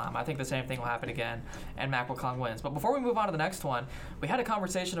the whole time. I think the same thing will happen again, and Mac McClung wins. But before we move on to the next one, we had a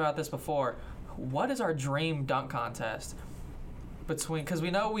conversation about this before. What is our dream dunk contest? Because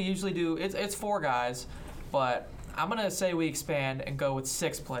we know we usually do. It's 4 guys, but I'm going to say we expand and go with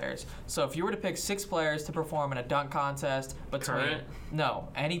 6 players. So if you were to pick 6 players to perform in a dunk contest between... Current? No,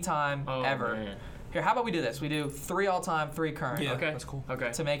 anytime, ever. Man. Here, how about we do this? We do 3 all-time, 3 current. Yeah, okay. That's cool.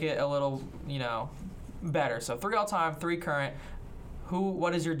 Okay. To make it a little, better. So 3 all-time, 3 current.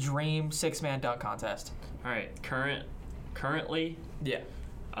 What is your dream 6-man dunk contest? All right. Currently? Yeah.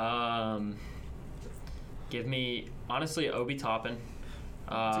 Give me, honestly, Obi Toppin.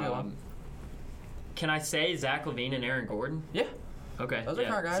 That's a good one. Can I say Zach LaVine and Aaron Gordon? Yeah. Okay. Those are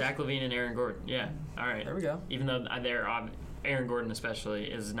current guys. Zach LaVine and Aaron Gordon. Yeah. All right. There we go. Even though Aaron Gordon especially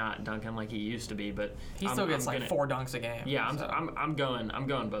is not dunking like he used to be, but he still gets 4 dunks a game. Yeah, I'm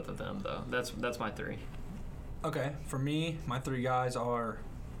going both of them though. That's my 3. Okay, for me, my 3 guys are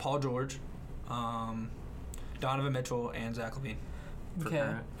Paul George, Donovan Mitchell, and Zach LaVine.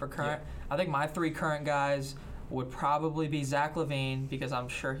 For current. I think my 3 current guys would probably be Zach LaVine because I'm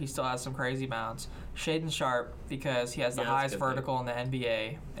sure he still has some crazy bounce. Shaedon Sharpe because he has the highest vertical in the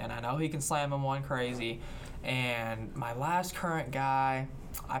NBA, and I know he can slam him one crazy. And my last current guy,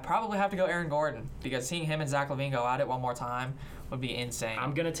 I probably have to go Aaron Gordon because seeing him and Zach LaVine go at it one more time would be insane.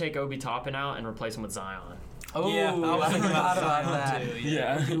 I'm gonna take Obi Toppin out and replace him with Zion. Oh, Yeah, I was thinking about that. too.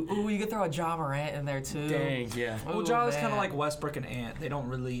 Yeah. Ooh, you could throw a Ja Morant in there too. Dang, yeah. Well, Ooh, Ja is kind man. of like Westbrook and Ant. They don't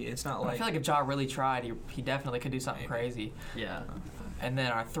really. It's not I like. feel like if Ja really tried, he definitely could do something crazy. Yeah. And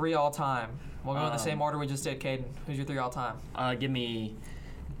then our 3 all-time. We'll go in the same order we just did. Caden, who's your 3 all-time? Give me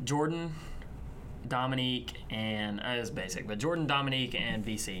Jordan, Dominique, and it's basic, but Jordan, Dominique, and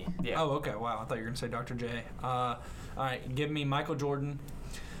VC. Yeah. Oh, okay. Wow. I thought you were gonna say Dr. J. All right. Give me Michael Jordan.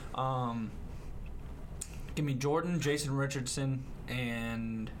 Give me Jordan, Jason Richardson,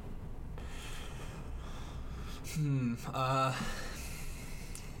 and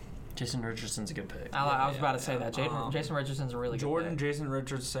Jason Richardson's a good pick. I was about to say yeah. that. Jason Richardson's a really Jordan, good pick. Jason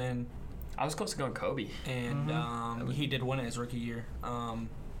Richardson, I was close to going Kobe. and he did win it his rookie year. And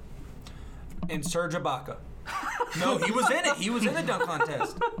Serge Ibaka. No, he was in it. He was in the dunk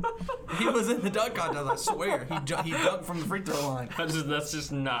contest. He was in the dunk contest. I swear. He dunked from the free throw line. That's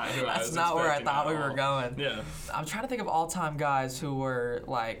just not who I was That's not where I expecting thought at we were all. going. Yeah. I'm trying to think of all-time guys who were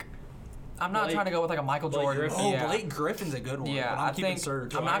like. I'm not Blake- trying to go with like a Michael Blake Jordan. Griffin. Oh, yeah. Blake Griffin's a good one. Yeah, but I I'm keeping think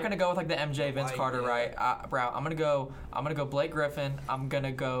Serge. I'm not gonna go with like the MJ Vince Dwight, Carter yeah. route. I'm gonna go Blake Griffin. I'm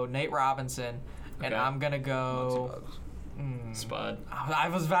gonna go Nate Robinson, and Okay. I'm gonna go. Spud. I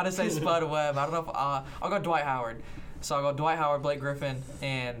was about to say Spud Webb. I don't know if I'll go Dwight Howard. So I'll go Dwight Howard, Blake Griffin,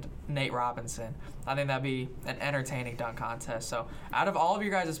 and Nate Robinson. I think that'd be an entertaining dunk contest. So out of all of your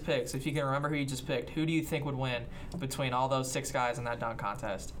guys' picks, if you can remember who you just picked, who do you think would win between all those 6 guys in that dunk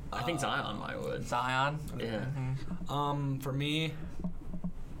contest? I think Zion might would. Zion? Yeah. For me,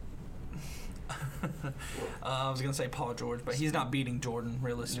 I was gonna say Paul George, but he's not beating Jordan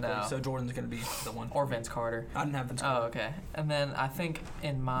realistically. No. So Jordan's gonna be the one. Or Vince Carter. I didn't have Vince Oh, Carter. okay. And then I think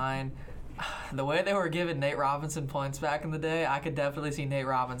in mine, the way they were giving Nate Robinson points back in the day, I could definitely see Nate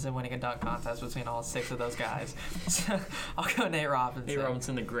Robinson winning a dunk contest between all 6 of those guys. So I'll go Nate Robinson. Nate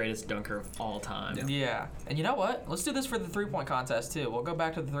Robinson, the greatest dunker of all time. Yeah. And you know what? Let's do this for the 3-point contest, too. We'll go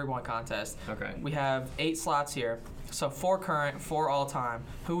back to the 3-point contest. Okay. We have 8 slots here. So 4 current, 4 all-time.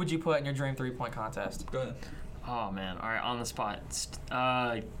 Who would you put in your dream 3-point contest? Go ahead. Oh man! All right, on the spot.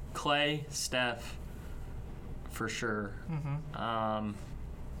 Clay, Steph, for sure. Mm-hmm.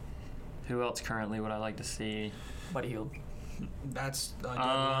 Who else currently would I like to see? Buddy Hield. That's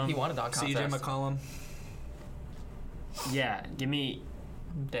He won a dunk contest. CJ McCollum. Yeah, give me.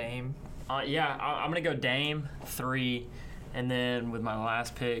 Dame. Yeah, I'm gonna go Dame 3, and then with my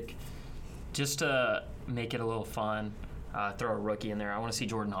last pick, just to make it a little fun, throw a rookie in there. I want to see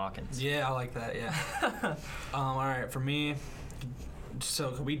Jordan Hawkins. Yeah, I like that. Yeah. All right, for me.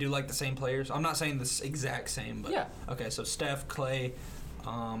 So could we do like the same players? I'm not saying this exact same, but Yeah. Okay, so Steph, Clay,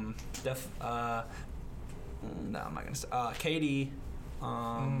 Steph. No, I'm not gonna say. KD.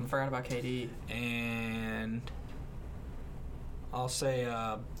 Forgot about KD. And I'll say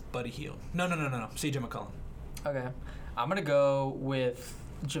Buddy Hield. No. CJ McCollum. Okay. I'm going to go with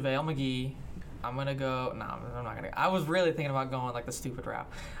JaVale McGee. I'm going to go... No, I'm not going to... I was really thinking about going like the stupid route.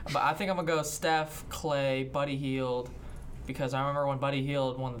 But I think I'm going to go Steph, Clay, Buddy Hield. Because I remember when Buddy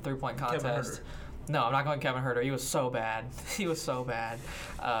Hield won the 3-point Kevin contest. Huerter. No, I'm not going Kevin Huerter. He was so bad. He was so bad.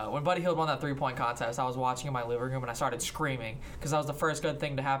 When Buddy Hield won that 3-point contest, I was watching in my living room and I started screaming because that was the first good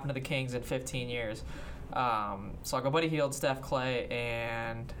thing to happen to the Kings in 15 years. So I'll go Buddy Hield, Steph, Clay,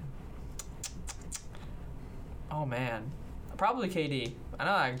 and... Oh, man. Probably KD. I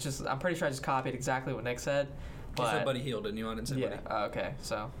know I'm pretty sure I just copied exactly what Nick said. But You said Buddy Hield, didn't you? I didn't say yeah, Buddy. okay.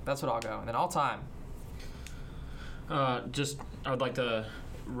 So that's what I'll go. And then all time. I would like to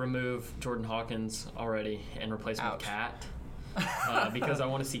remove Jordan Hawkins already and replace him with Ouch. Cat. Because I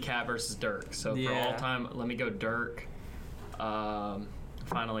want to see Cat versus Dirk. So for Yeah. all time, let me go Dirk.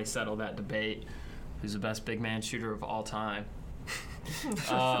 Finally settle that debate. Who's the best big man shooter of all time?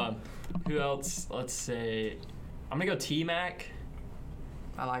 Who else? Let's say I'm gonna go T-Mac.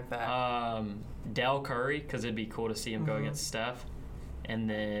 I like that. Dell Curry, because it'd be cool to see him go against Steph. And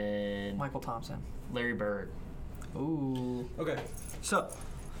then Michael Thompson. Larry Bird. Ooh. Okay, so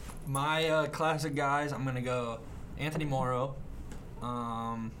my classic guys, I'm gonna go Anthony Morrow.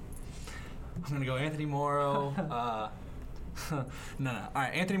 I'm gonna go Anthony Morrow. No. All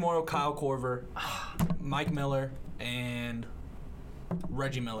right, Anthony Morrow, Kyle Korver, Mike Miller, and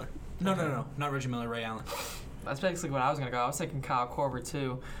Reggie Miller. No, not Reggie Miller. Ray Allen. That's basically what I was going to go. I was thinking Kyle Korver,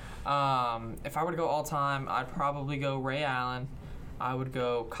 too. If I were to go all time, I'd probably go Ray Allen. I would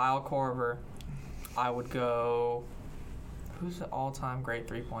go Kyle Korver. I would go... Who's the all-time great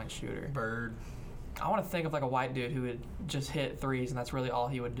 3-point shooter? Bird. I want to think of like a white dude who would just hit threes, and that's really all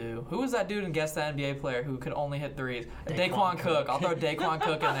he would do. Who was that dude in Guess the NBA Player who could only hit threes? Daquan Cook. I'll throw Daquan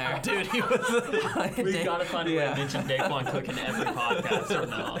Cook in there. Dude, he was. We've got to find a way to mention Daquan Cook in every podcast or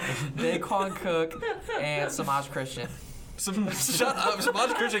no. Daquan Cook and Samaj Christian. Shut up!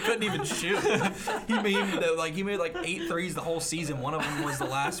 Samaj Christian couldn't even shoot. He made like 8 threes the whole season. One of them was the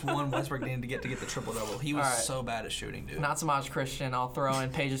last one Westbrook needed to get the triple double. He was so bad at shooting, dude. Not Samaj Christian. I'll throw in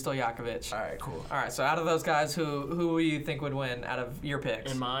Peja Stojakovic. All right, cool. All right, so out of those guys, who do you think would win out of your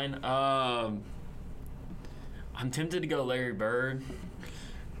picks? In mine, I'm tempted to go Larry Bird,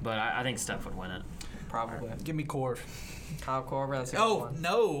 but I think Steph would win it. Probably. Give me Korver. Kyle Korver. That's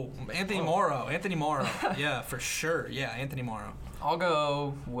No, Anthony Morrow. Anthony Morrow. Yeah, for sure. Yeah, Anthony Morrow. I'll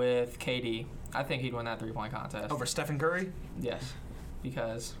go with KD. I think he'd win that 3-point contest. Over Stephen Curry? Yes,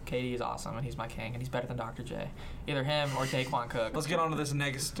 because KD is awesome and he's my king and he's better than Dr. J. Either him or Daquan Cook. Let's get on to this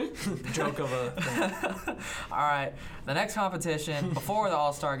next joke of a thing. All right, the next competition before the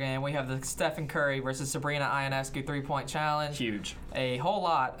All-Star game, we have the Stephen Curry versus Sabrina Ionescu 3-point challenge. Huge. A whole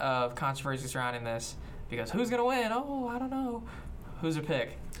lot of controversy surrounding this because who's gonna win? Oh, I don't know. Who's your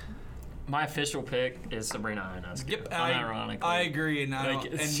pick? My official pick is Sabrina Ionescu. Yep, unironically. I agree, and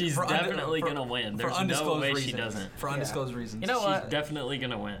she's definitely gonna win. There's no way she doesn't. For undisclosed reasons. You know what? She's definitely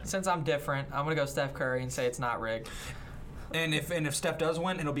gonna win. Since I'm different, I'm gonna go Steph Curry and say it's not rigged. And if Steph does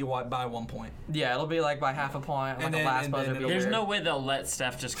win, it'll be by 1 point. Yeah, it'll be like by half a point. Like the last buzzer. There's no way they'll let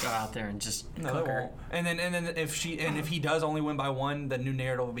Steph just go out there and just cook her. And then if he does only win by 1, the new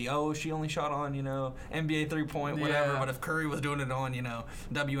narrative will be, oh, she only shot on NBA 3-point whatever. But if Curry was doing it on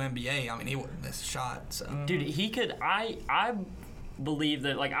WNBA, I mean he wouldn't miss a shot. So dude, he could. I believe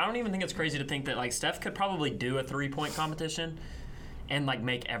that I don't even think it's crazy to think that Steph could probably do a 3-point competition and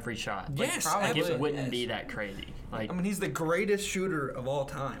make every shot. Yes, it wouldn't be that crazy. I mean, he's the greatest shooter of all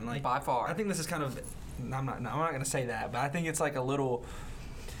time. By far. I think this is kind of. I'm not going to say that, but I think it's a little.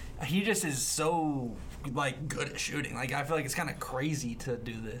 He just is so good at shooting. I feel like it's kind of crazy to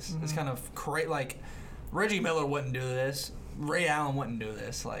do this. Mm-hmm. It's kind of crazy. Reggie Miller wouldn't do this. Ray Allen wouldn't do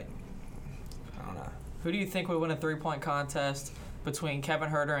this. I don't know. Who do you think would win a 3-point contest between Kevin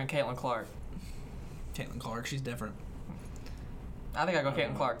Huerter and Caitlin Clark? Caitlin Clark, she's different. I think I go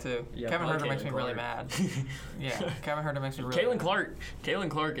Caitlin Clark too. Yeah, Kevin Huerter makes me really mad. Yeah, Kevin Huerter makes me really mad. Caitlin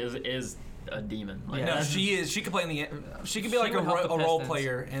Clark is a demon. No, she is. She could play in the. She could be a role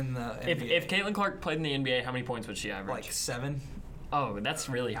player in the NBA. If Caitlin Clark played in the NBA, how many points would she average? 7. Oh, that's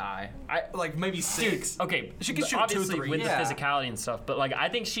really high. Maybe 6. Dude, okay, she could shoot obviously 2 3 with the physicality and stuff, but I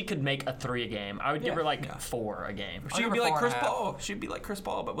think she could make a 3 a game. I would give her 4 a game. She would be like Chris Paul. She'd be like Chris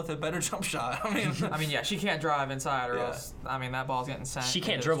Paul, but with a better jump shot. I mean, yeah, she can't drive inside, or else. I mean, that ball's getting sent. She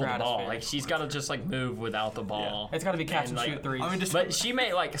can't dribble the ball. She's got to just move without the ball. Yeah. It's got to be catch and shoot threes. I mean, but she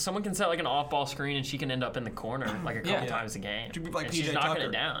may someone can set an off-ball screen and she can end up in the corner a couple times a game. She'd be like and PJ she's Tucker. knocking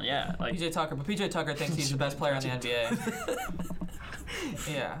it down. Yeah, PJ Tucker, but PJ Tucker thinks he's the best player in the NBA.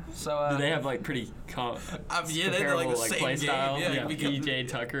 Yeah, so do they have pretty they comparable the same play game. style? Yeah, PJ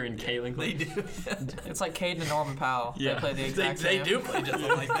Tucker and Caitlin. They do. It's like Caden and Norman Powell. Yeah. They play the exact They same. do play just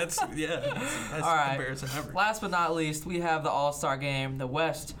that's All right. comparison ever. Last but not least, we have the All-Star game, the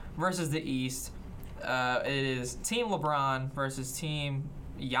West versus the East. It is Team LeBron versus Team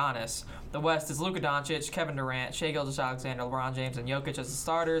Giannis. The West is Luka Doncic, Kevin Durant, Shai Gilgeous-Alexander, LeBron James, and Jokic as the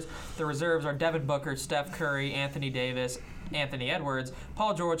starters. The reserves are Devin Booker, Steph Curry, Anthony Davis, Anthony Edwards,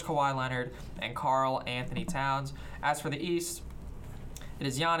 Paul George, Kawhi Leonard, and Karl Anthony Towns. As for the East, it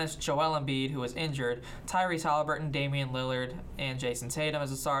is Giannis, Joel Embiid, who is injured, Tyrese Halliburton, Damian Lillard, and Jason Tatum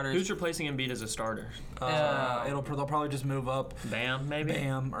as the starters. Who's replacing Embiid as a starter? They'll probably just move up. Bam, maybe?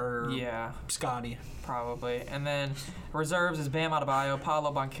 Bam or Scotty. Probably. And then reserves is Bam Adebayo,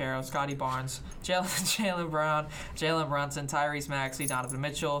 Paolo Banchero, Scotty Barnes, Jaylen Brown, Jalen Brunson, Tyrese Maxey, Donovan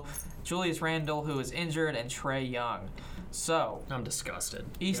Mitchell, Julius Randle, who is injured, and Trae Young. So, I'm disgusted.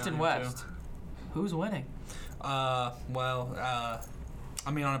 East and West. Who's winning? I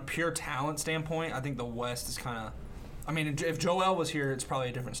mean, on a pure talent standpoint, I think the West is kind of. I mean, if Joel was here, it's probably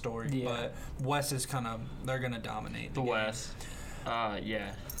a different story. Yeah. But West is kind of. They're going to dominate the West.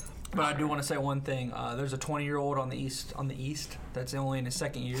 Yeah. But I do want to say one thing. There's a 20-year-old on the East that's only in his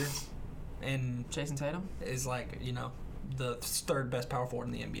second year, and Jason Tatum is the third best power forward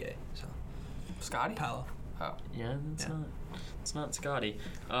in the NBA. So Scotty Paolo. Oh yeah, it's not Scotty.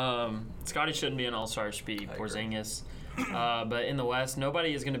 Scotty shouldn't be an all-star. It should be Porzingis. But in the West,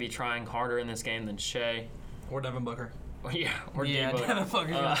 nobody is going to be trying harder in this game than Shai. Or Devin Booker. Or Devin Booker's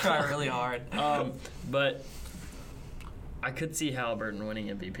going to try really hard. But I could see Halliburton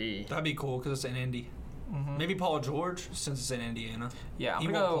winning MVP. That'd be cool because it's an Indy. Maybe Paul George, since it's in Indiana. Yeah, he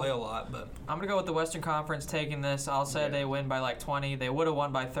won't play a lot, but I'm gonna go with the Western Conference taking this. I'll say they win by like 20. They would have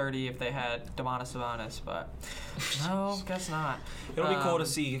won by 30 if they had Domantas Sabonis, but no, guess not. It'll be cool to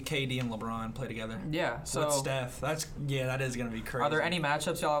see KD and LeBron play together. Yeah, so with Steph, that is gonna be crazy. Are there any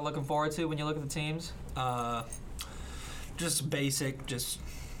matchups y'all are looking forward to when you look at the teams? Just basic, just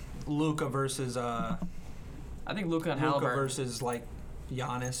Luka versus I think Luka and Luka Halliburton versus like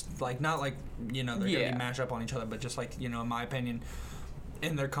Giannis, like not like they're gonna be matched up on each other, but just like in my opinion,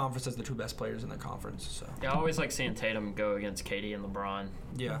 in their conference as the two best players in their conference. So yeah, I always like seeing Tatum go against KD and LeBron.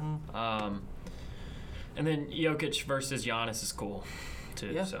 Yeah. And then Jokic versus Giannis is cool too.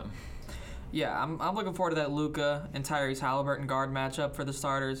 Yeah. So. Yeah, I'm looking forward to that Luka and Tyrese Halliburton guard matchup for the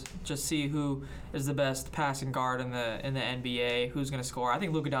starters. Just see who is the best passing guard in the NBA, who's going to score. I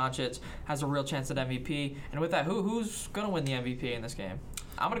think Luka Doncic has a real chance at MVP. And with that, who's going to win the MVP in this game?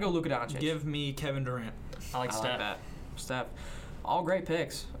 I'm going to go Luka Doncic. Give me Kevin Durant. I like Steph. Like that. Steph. All great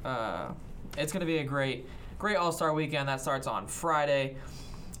picks. It's going to be a great All-Star weekend that starts on Friday.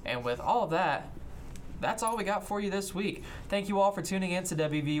 And with all of that, that's all we got for you this week. Thank you all for tuning in to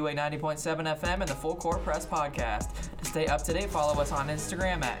WVUA 90.7 FM and the Full Court Press Podcast. To stay up to date, follow us on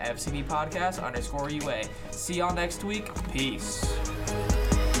Instagram at FCBpodcast_UA. See y'all next week. Peace.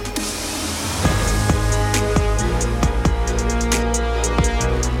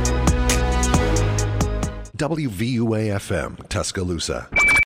 WVUA FM, Tuscaloosa.